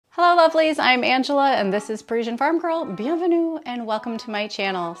Hello lovelies, I'm Angela and this is Parisienne Farmgirl. Bienvenue and welcome to my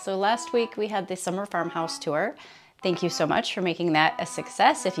channel. So last week we had the summer farmhouse tour. Thank you so much for making that a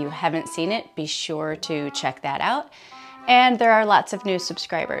success. If you haven't seen it, be sure to check that out. And there are lots of new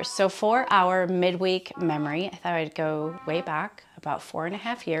subscribers. So for our midweek memory, I thought I'd go way back, about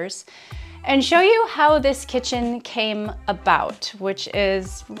 4.5 years, and show you how this kitchen came about, which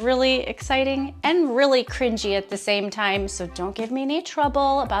is really exciting and really cringy at the same time. So don't give me any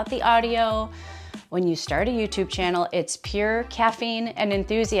trouble about the audio. When you start a YouTube channel, it's pure caffeine and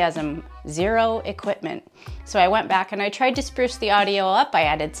enthusiasm, zero equipment. So I went back and I tried to spruce the audio up. I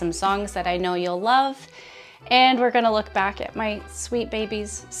added some songs that I know you'll love. And we're gonna look back at my sweet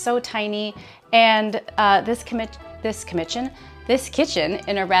babies, so tiny, and this kitchen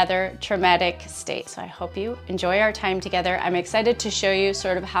in a rather traumatic state. So I hope you enjoy our time together. I'm excited to show you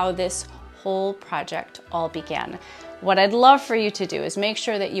sort of how this whole project all began. What I'd love for you to do is make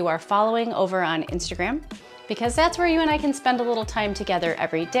sure that you are following over on Instagram, because that's where you and I can spend a little time together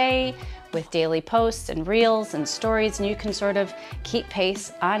every day with daily posts and reels and stories, and you can sort of keep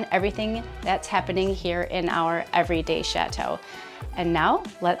pace on everything that's happening here in our Everyday Château. And now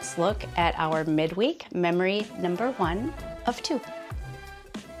let's look at our midweek memory number 1 of 2.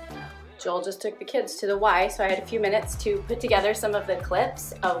 Joel just took the kids to the Y, so I had a few minutes to put together some of the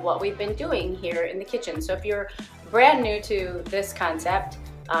clips of what we've been doing here in the kitchen. So if you're brand new to this concept,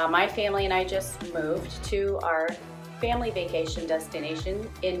 my family and I just moved to our family vacation destination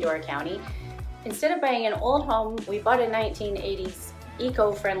in Door County. Instead of buying an old home, we bought a 1980s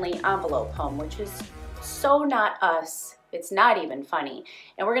eco-friendly envelope home, which is so not us. It's not even funny.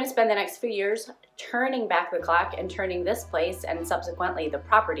 And we're gonna spend the next few years turning back the clock and turning this place and subsequently the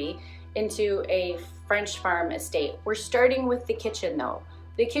property into a French farm estate. We're starting with the kitchen though.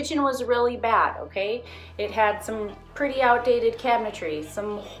 The kitchen was really bad, okay? It had some pretty outdated cabinetry,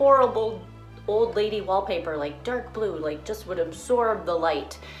 some horrible old lady wallpaper, like dark blue, like just would absorb the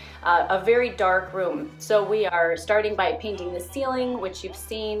light. A very dark room. So we are starting by painting the ceiling, which you've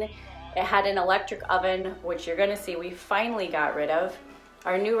seen. It had an electric oven, which you're gonna see we finally got rid of.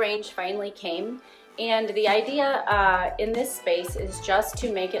 Our new range finally came. And the idea in this space is just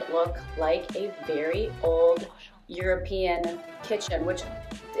to make it look like a very old European kitchen, which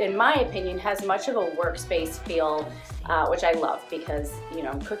in my opinion has much of a workspace feel, which I love because, you know,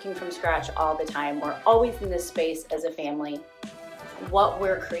 I'm cooking from scratch all the time. We're always in this space as a family. What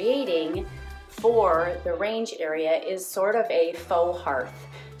we're creating for the range area is sort of a faux hearth.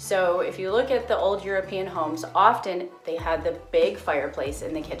 So if you look at the old European homes, often they had the big fireplace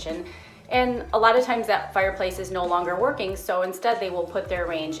in the kitchen, and a lot of times that fireplace is no longer working, so instead they will put their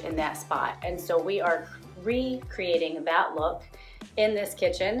range in that spot. And so we are recreating that look in this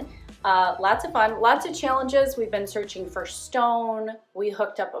kitchen. Lots of fun, lots of challenges. We've been searching for stone. We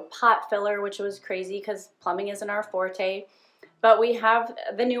hooked up a pot filler, which was crazy because plumbing isn't our forte. But we have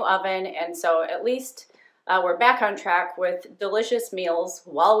the new oven, and so at least we're back on track with delicious meals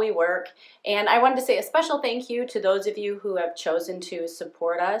while we work. And I wanted to say a special thank you to those of you who have chosen to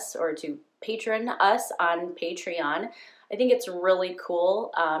support us or to patron us on Patreon. I think it's really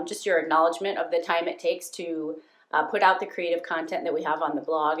cool, just your acknowledgement of the time it takes to put out the creative content that we have on the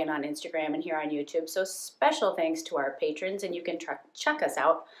blog and on Instagram and here on YouTube. So special thanks to our patrons, and you can check us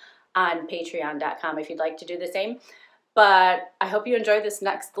out on patreon.com if you'd like to do the same. But I hope you enjoy this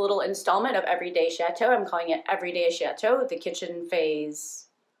next little installment of Everyday Château. I'm calling it Everyday Château, the kitchen phase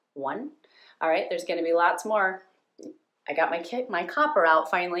 1. All right, there's gonna be lots more. I got my copper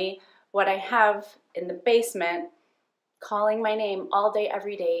out finally. What I have in the basement, calling my name all day,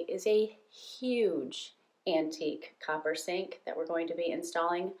 every day, is a huge antique copper sink that we're going to be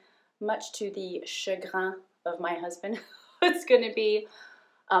installing, much to the chagrin of my husband. It's gonna be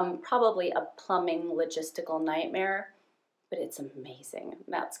probably a plumbing logistical nightmare, but it's amazing.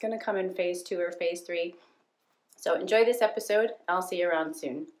 That's gonna come in phase 2 or phase 3. So enjoy this episode. I'll see you around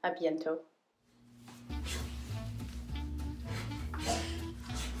soon. A bientôt.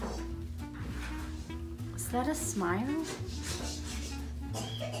 Is that a smile?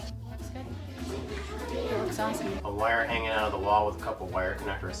 It looks awesome. A wire hanging out of the wall with a couple wire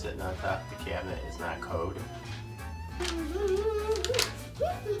connectors sitting on top of the cabinet is not code.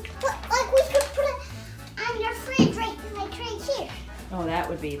 Like we could put it on your fridge right here. Oh, that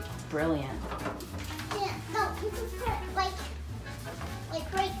would be brilliant. Yeah, no, we could put it like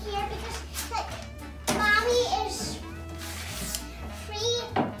right here because like mommy is free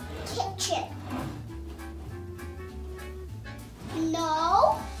kitchen.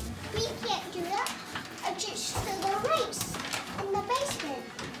 No, we can't do that. I just threw the rice in the basement.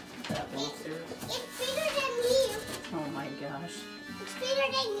 It's bigger than you. Oh my gosh. It's bigger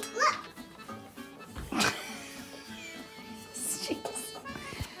than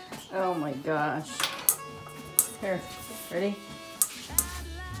Oh my gosh. Here, ready?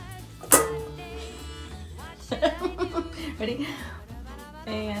 Ready?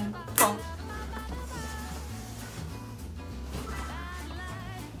 And pull.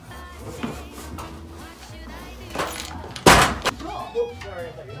 Oh, whoops, sorry, I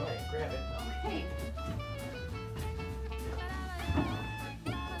thought you were going to grab it. Okay.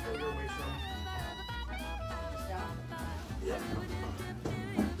 Go your way, son. Down. Yep.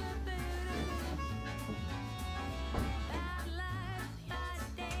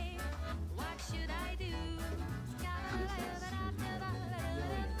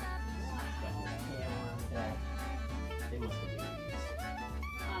 They must have made these.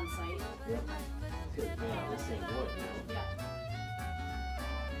 On site. Yep. Good. Yeah, this ain't wood, you know. Yeah.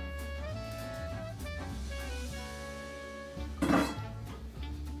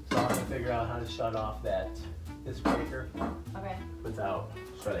 So I'll have to figure out how to shut off this breaker Okay. without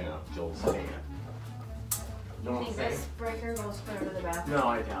shutting off Joel's fan. You think this breaker goes clear to the bathroom? No,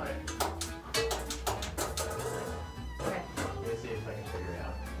 I doubt it. Okay. Let me see if I can figure it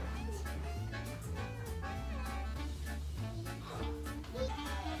out.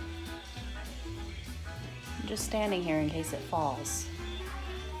 I'm just standing here in case it falls.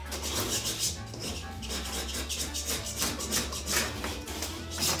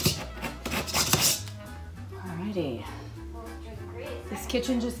 Alrighty. This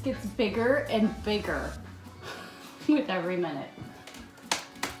kitchen just gets bigger and bigger with every minute.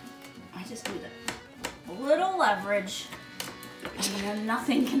 I just need a little leverage and then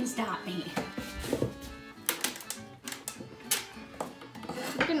nothing can stop me.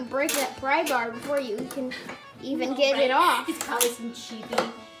 You're gonna break that pry bar before you can even get it off. It's probably some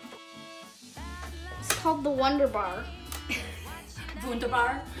cheapy It's called the Wonder Bar.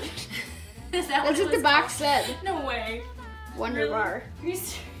 Wunderbar. Is that That's what the box said. No way. Wonder Really? Bar.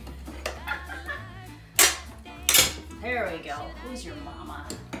 There we go. Who's your mama?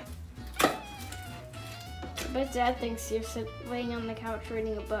 But Dad thinks you're laying on the couch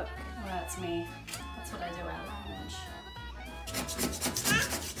reading a book. Well, that's me. That's what I do at lunch.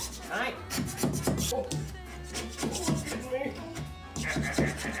 Hi.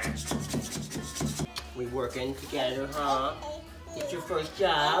 We working together, huh? It's your first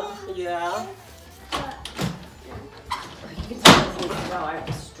job, yeah? You can tell as you go, I've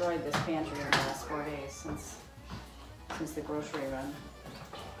destroyed this pantry in the last 4 days since the grocery run.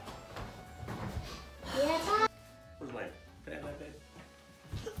 Yeah. Where's mine? Can I have my bed?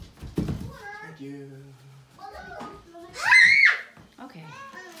 Thank you. Okay.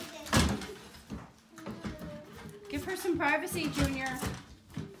 Give her some privacy, Junior.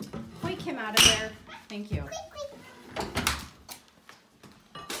 Wake him out of there. Thank you.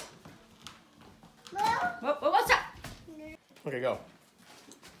 What's up? Okay, go.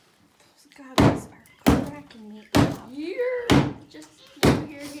 Those goggles are cracking me up. You're Just over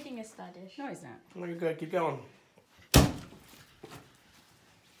here hitting a studdish. No, he's not. Oh, you're good. Keep going.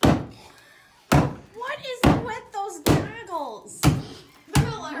 What is with those goggles?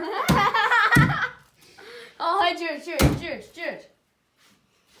 Oh, hi, Jude.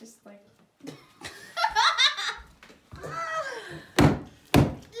 Just like.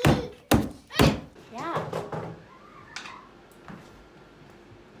 Yeah.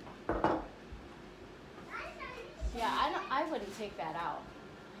 Yeah, I wouldn't take that out.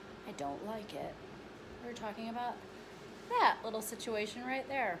 I don't like it. We're talking about that little situation right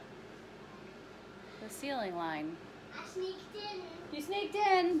there. The ceiling line. I sneaked in. You sneaked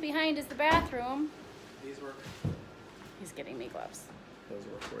in. Behind is the bathroom. These work. He's getting me gloves. Those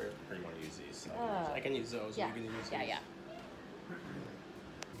work for you. Or you want to use these? I can use those. Yeah. You can use these. Yeah.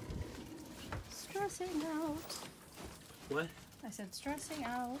 Stressing out. What? I said stressing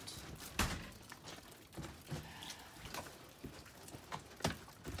out.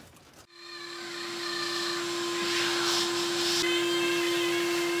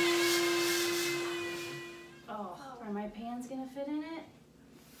 Oh, are my pans gonna fit in it?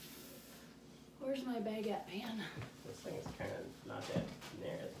 Where's my baguette pan? This thing is kind of not that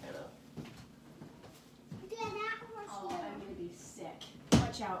near. It's kind of. Oh, I'm gonna be sick.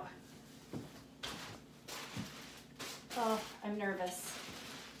 Watch out. Oh, I'm nervous.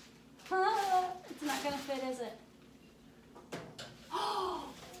 It's not gonna fit, is it? Oh,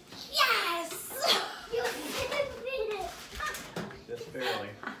 yes! You fit it. Just barely.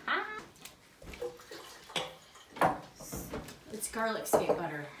 It's garlic skate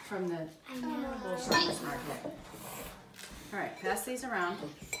butter from the little farmer's market. All right, pass these around.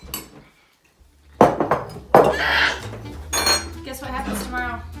 Guess what happens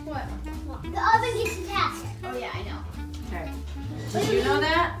tomorrow? What? The oven gets attached. Oh yeah, I know. Okay. Did you know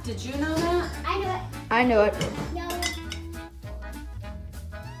that? Did you know that? I know it. I know it. No.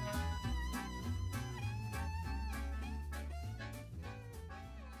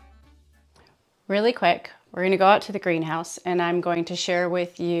 Really quick, we're going to go out to the greenhouse and I'm going to share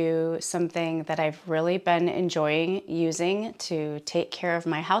with you something that I've really been enjoying using to take care of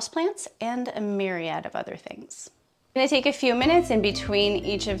my houseplants and a myriad of other things. I'm going to take a few minutes in between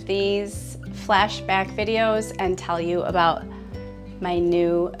each of these flashback videos and tell you about my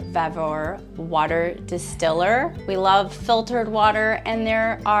new MAKEOVER water distiller. We love filtered water and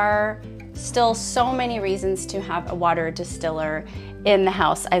there are still so many reasons to have a water distiller in the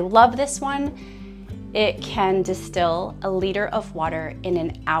house. I love this one. It can distill a liter of water in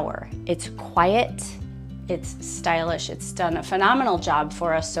an hour. It's quiet, it's stylish, it's done a phenomenal job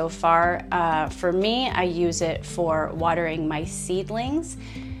for us so far. For me, I use it for watering my seedlings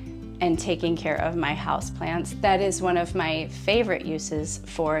and taking care of my houseplants. That is one of my favorite uses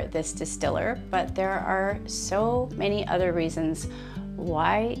for this distiller, but there are so many other reasons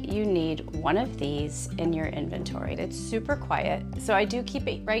why you need one of these in your inventory. It's super quiet, so I do keep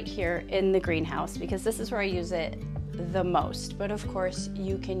it right here in the greenhouse because this is where I use it the most. But of course,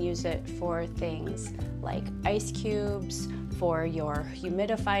 you can use it for things like ice cubes, for your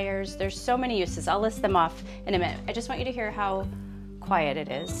humidifiers. There's so many uses. I'll list them off in a minute. I just want you to hear how quiet it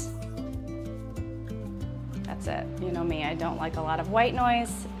is. That's it. You know me, I don't like a lot of white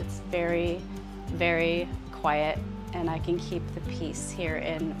noise. It's very, very quiet. And I can keep the peace here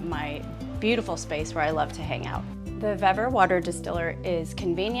in my beautiful space where I love to hang out. The MAKEOVER water distiller is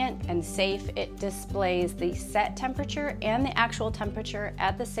convenient and safe. It displays the set temperature and the actual temperature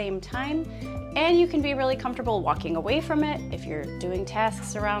at the same time. And you can be really comfortable walking away from it if you're doing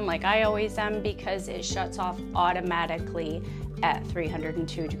tasks around like I always am, because it shuts off automatically at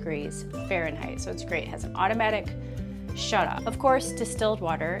 302 degrees Fahrenheit. So it's great, it has an automatic shut off. Of course, distilled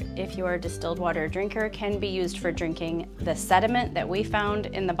water, if you're a distilled water drinker, can be used for drinking the sediment that we found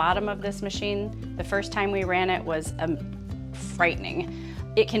in the bottom of this machine. The first time we ran it was frightening.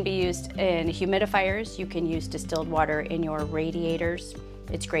 It can be used in humidifiers. You can use distilled water in your radiators.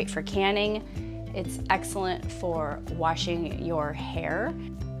 It's great for canning. It's excellent for washing your hair.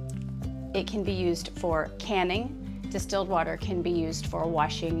 It can be used for canning. Distilled water can be used for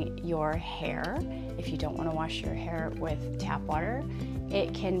washing your hair if you don't want to wash your hair with tap water.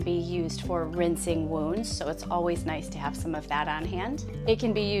 It can be used for rinsing wounds, so it's always nice to have some of that on hand. It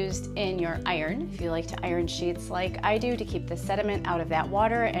can be used in your iron, if you like to iron sheets like I do, to keep the sediment out of that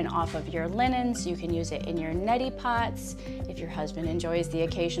water and off of your linens. You can use it in your neti pots. If your husband enjoys the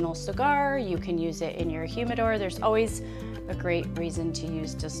occasional cigar, you can use it in your humidor. There's always a great reason to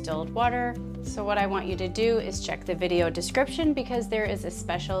use distilled water. So what I want you to do is check the video description because there is a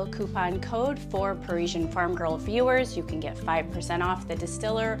special coupon code for Parisienne Farmgirl viewers. You can get 5% off the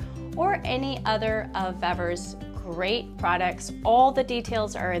distiller or any other of MAKEOVER's great products. All the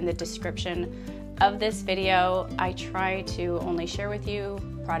details are in the description of this video. I try to only share with you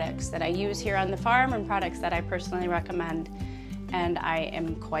products that I use here on the farm and products that I personally recommend. And I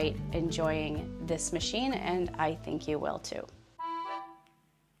am quite enjoying this machine, and I think you will too.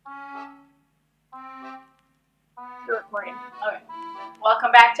 You're recording. Okay.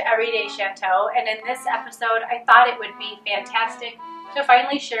 Welcome back to Everyday Château, and in this episode, I thought it would be fantastic to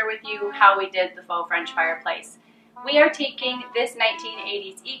finally share with you how we did the faux French fireplace. We are taking this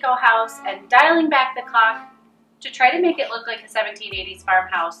 1980s eco house and dialing back the clock to try to make it look like a 1780s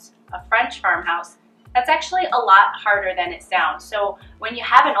farmhouse, a French farmhouse. That's actually a lot harder than it sounds. So when you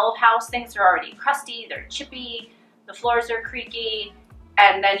have an old house, things are already crusty, they're chippy, the floors are creaky,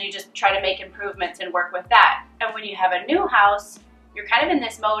 and then you just try to make improvements and work with that. And when you have a new house, you're kind of in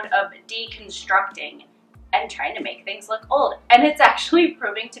this mode of deconstructing and trying to make things look old. And it's actually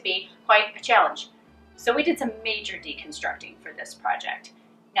proving to be quite a challenge. So we did some major deconstructing for this project.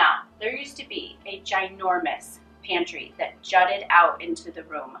 Now, there used to be a ginormous pantry that jutted out into the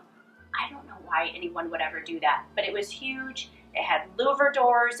room. I don't know why anyone would ever do that, but it was huge. It had louver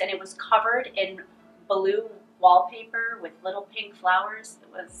doors and it was covered in blue wallpaper with little pink flowers. It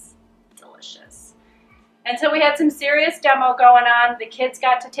was delicious. And so we had some serious demo going on. The kids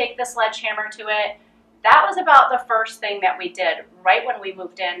got to take the sledgehammer to it. That was about the first thing that we did right when we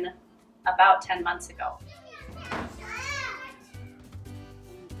moved in about 10 months ago.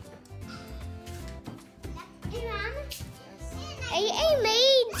 I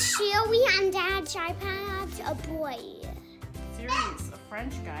made Chewy and Dad's iPad a boy. Serious, a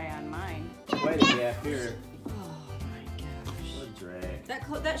French guy on mine. Quite a gap here. Oh my gosh. What a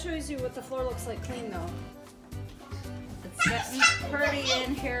drag. That shows you what the floor looks like clean though. It's getting pretty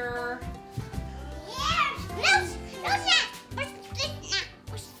in here. Yeah. No, Dad.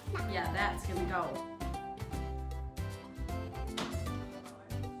 that's gonna go.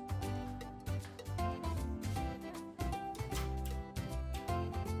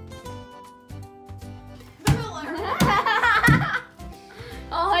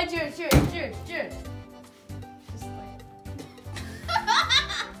 Oh, cheers. Just like.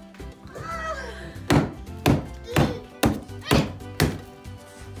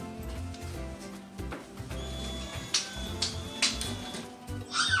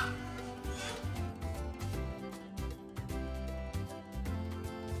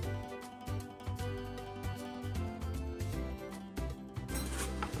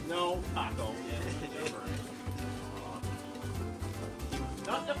 No, Paco.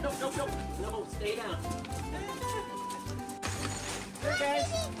 No, stay down. Here, guys.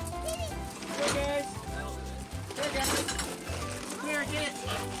 Come here, get it.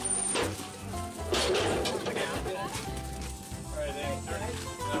 All right, thanks, sir.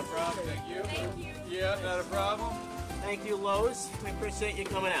 Not a problem, thank you. Thank you. Yeah, not a problem. Thank you, Lowe's. I appreciate you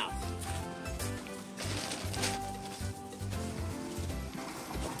coming out.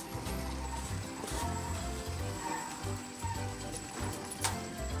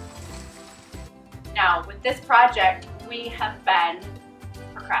 Now, with this project, we have been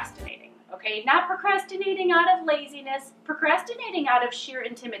procrastinating, okay? Not procrastinating out of laziness, procrastinating out of sheer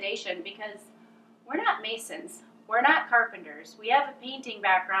intimidation, because we're not masons, we're not carpenters. We have a painting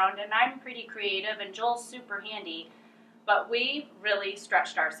background, and I'm pretty creative, and Joel's super handy, but we really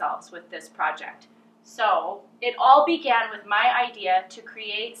stretched ourselves with this project. So, it all began with my idea to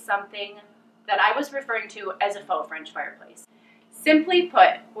create something that I was referring to as a faux French fireplace. Simply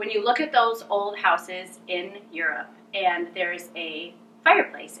put, when you look at those old houses in Europe and there's a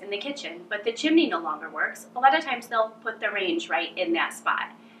fireplace in the kitchen, but the chimney no longer works, a lot of times they'll put the range right in that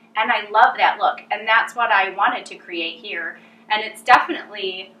spot. And I love that look, and that's what I wanted to create here. And it's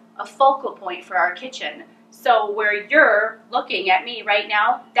definitely a focal point for our kitchen. So where you're looking at me right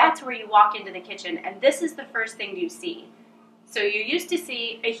now, that's where you walk into the kitchen, and this is the first thing you see. So you used to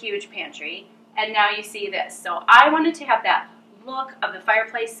see a huge pantry, and now you see this. So I wanted to have that look of the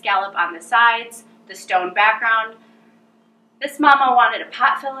fireplace scallop on the sides, the stone background. This mama wanted a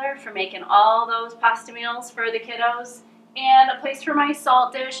pot filler for making all those pasta meals for the kiddos, and a place for my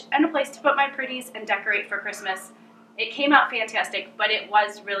salt dish, and a place to put my pretties and decorate for Christmas. It came out fantastic, but it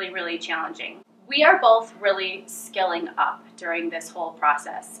was really, really challenging. We are both really skilling up during this whole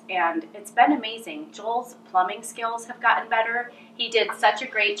process, and it's been amazing. Joel's plumbing skills have gotten better. He did such a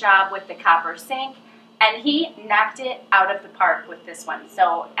great job with the copper sink, and he knocked it out of the park with this one.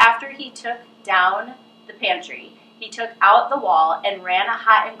 So after he took down the pantry, he took out the wall and ran a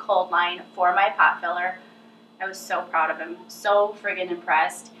hot and cold line for my pot filler. I was so proud of him, so friggin'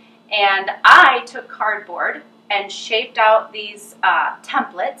 impressed. And I took cardboard and shaped out these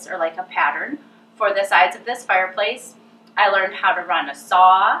templates, or like a pattern, for the sides of this fireplace. I learned how to run a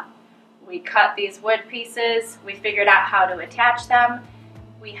saw. We cut these wood pieces. We figured out how to attach them.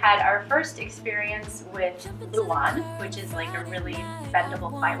 We had our first experience with Luan, which is like a really bendable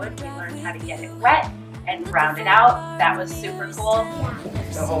plywood. We learned how to get it wet and round it out. That was super cool.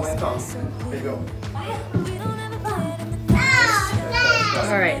 Now hold my thumb. There you go.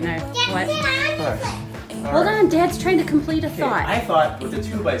 All right, now what? All Hold right. on, Dad's trying to complete a Okay, thought. I thought with the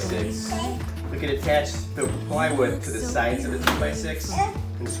 2x6, we could attach the plywood to the sides of the 2x6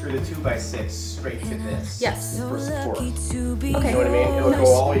 and screw the 2x6 straight to this. Yes. For support. You Okay. know what I mean? It would go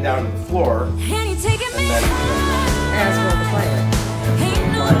all the way down to the floor, and then As will the plywood.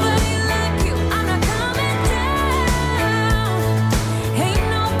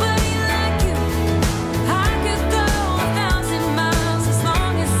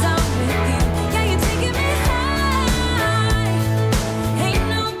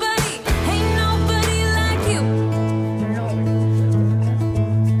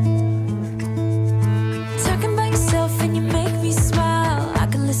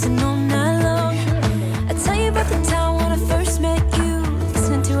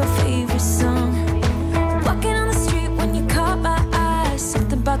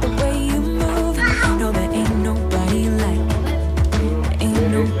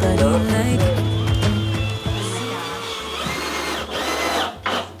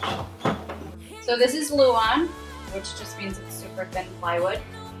 So this is Luan, which just means it's super thin plywood,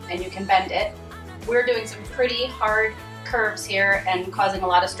 and you can bend it. We're doing some pretty hard curves here and causing a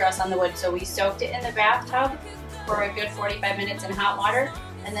lot of stress on the wood, so we soaked it in the bathtub for a good 45 minutes in hot water,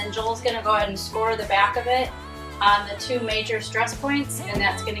 and then Joel's gonna go ahead and score the back of it on the two major stress points, and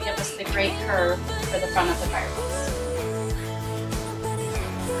that's gonna give us the great curve for the front of the fireplace.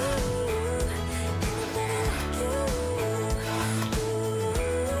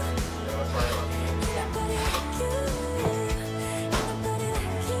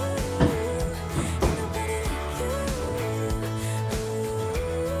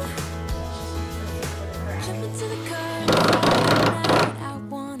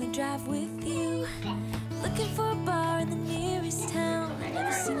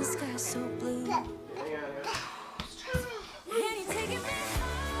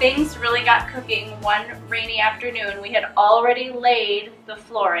 things really got cooking one rainy afternoon. We had already laid the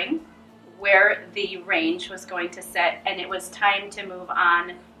flooring where the range was going to sit, and it was time to move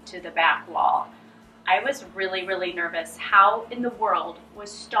on to the back wall. I was really, really nervous. How in the world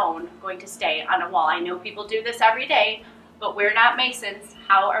was stone going to stay on a wall? I know people do this every day, but we're not masons.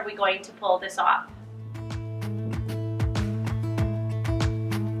 How are we going to pull this off?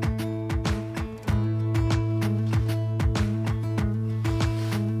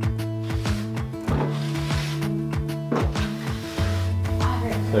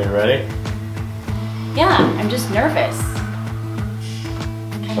 So you ready? Yeah, I'm just nervous.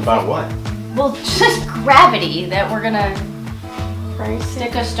 About what? Well, just gravity, that we're gonna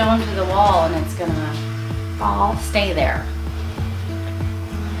stick a stone to the wall and it's gonna all stay there.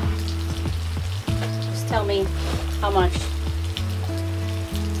 Just tell me how much.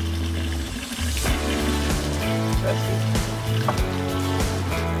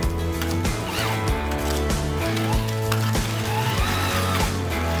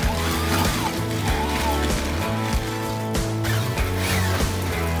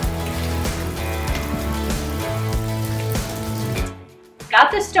 Got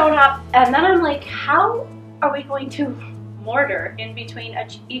the stone up, and then I'm like, how are we going to mortar in between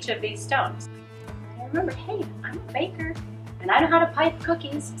each of these stones? And I remembered, hey, I'm a baker and I know how to pipe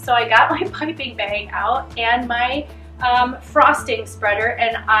cookies. So I got my piping bag out and my frosting spreader,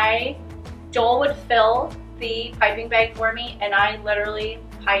 and Joel would fill the piping bag for me, and I literally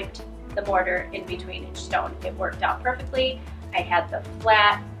piped the mortar in between each stone. It worked out perfectly. I had the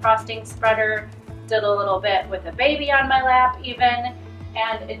flat frosting spreader, did a little bit with the baby on my lap even,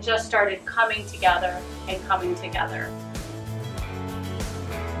 and it just started coming together and coming together.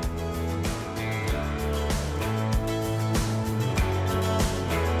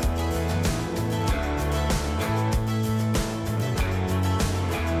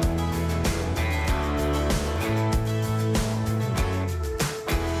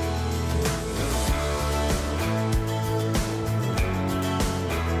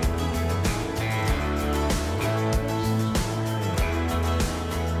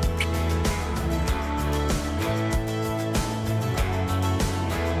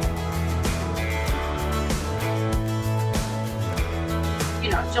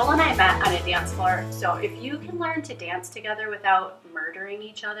 Joel and I met on a dance floor, so if you can learn to dance together without murdering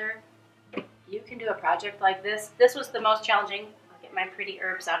each other, you can do a project like this. This was the most challenging. I'll get my pretty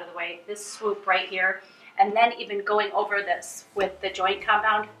herbs out of the way. This swoop right here, and then even going over this with the joint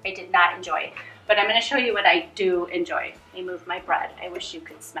compound, I did not enjoy. But I'm going to show you what I do enjoy. I moved my bread. I wish you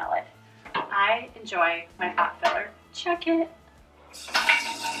could smell it. I enjoy my pot filler. Check it.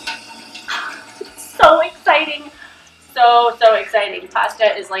 So exciting. So exciting.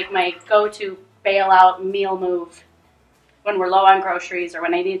 Pasta is like my go-to bailout meal move when we're low on groceries or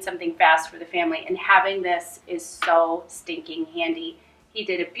when I need something fast for the family, and having this is so stinking handy. He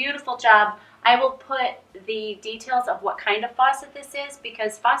did a beautiful job. I will put the details of what kind of faucet this is,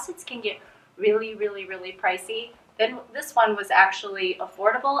 because faucets can get really, really, really pricey. Then this one was actually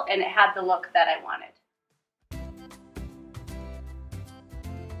affordable and it had the look that I wanted.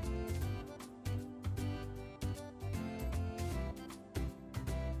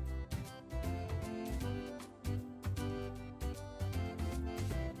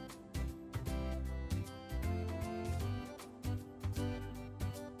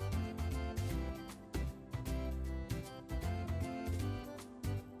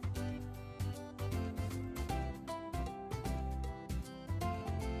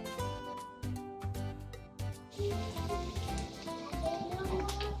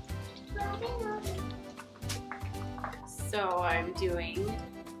 So I'm doing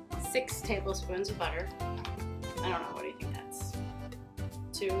 6 tablespoons of butter. I don't know, what do you think that's?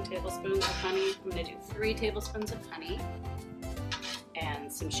 2 tablespoons of honey. I'm gonna do 3 tablespoons of honey and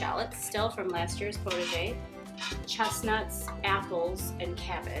some shallots still from last year's potager, chestnuts, apples, and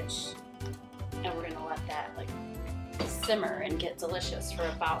cabbage. And we're gonna let that like simmer and get delicious for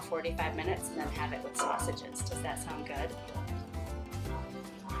about 45 minutes and then have it with sausages. Does that sound good?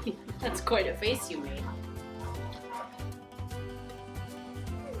 That's quite a face you made.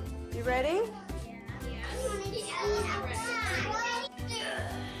 You ready?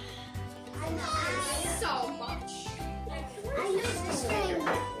 So much.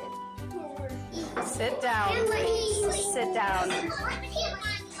 Sit down, please. Sit down.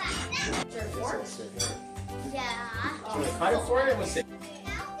 Yeah. Cut it for it and we'll sit.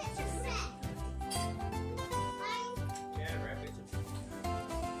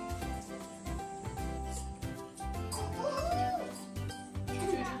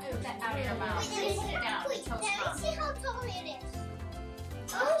 Out of your mouth. Sit down. See how tall it is.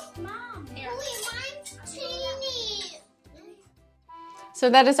 Oh, So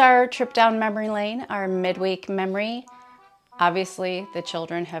that is our trip down memory lane, our midweek memory. Obviously, the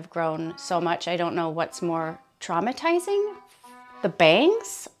children have grown so much. I don't know what's more traumatizing, the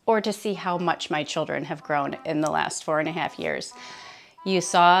bangs, or to see how much my children have grown in the last 4.5 years. You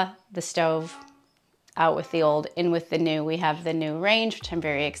saw the stove, out with the old, in with the new. We have the new range, which I'm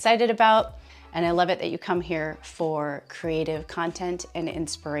very excited about. And I love it that you come here for creative content and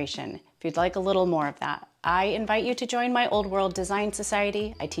inspiration. If you'd like a little more of that, I invite you to join my Old World Design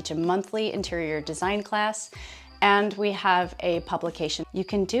Society. I teach a monthly interior design class, and we have a publication. You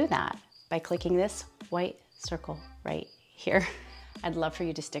can do that by clicking this white circle right here. I'd love for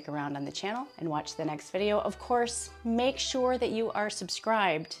you to stick around on the channel and watch the next video. Of course, make sure that you are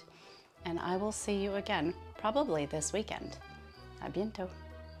subscribed, and I will see you again, probably this weekend. A bientôt.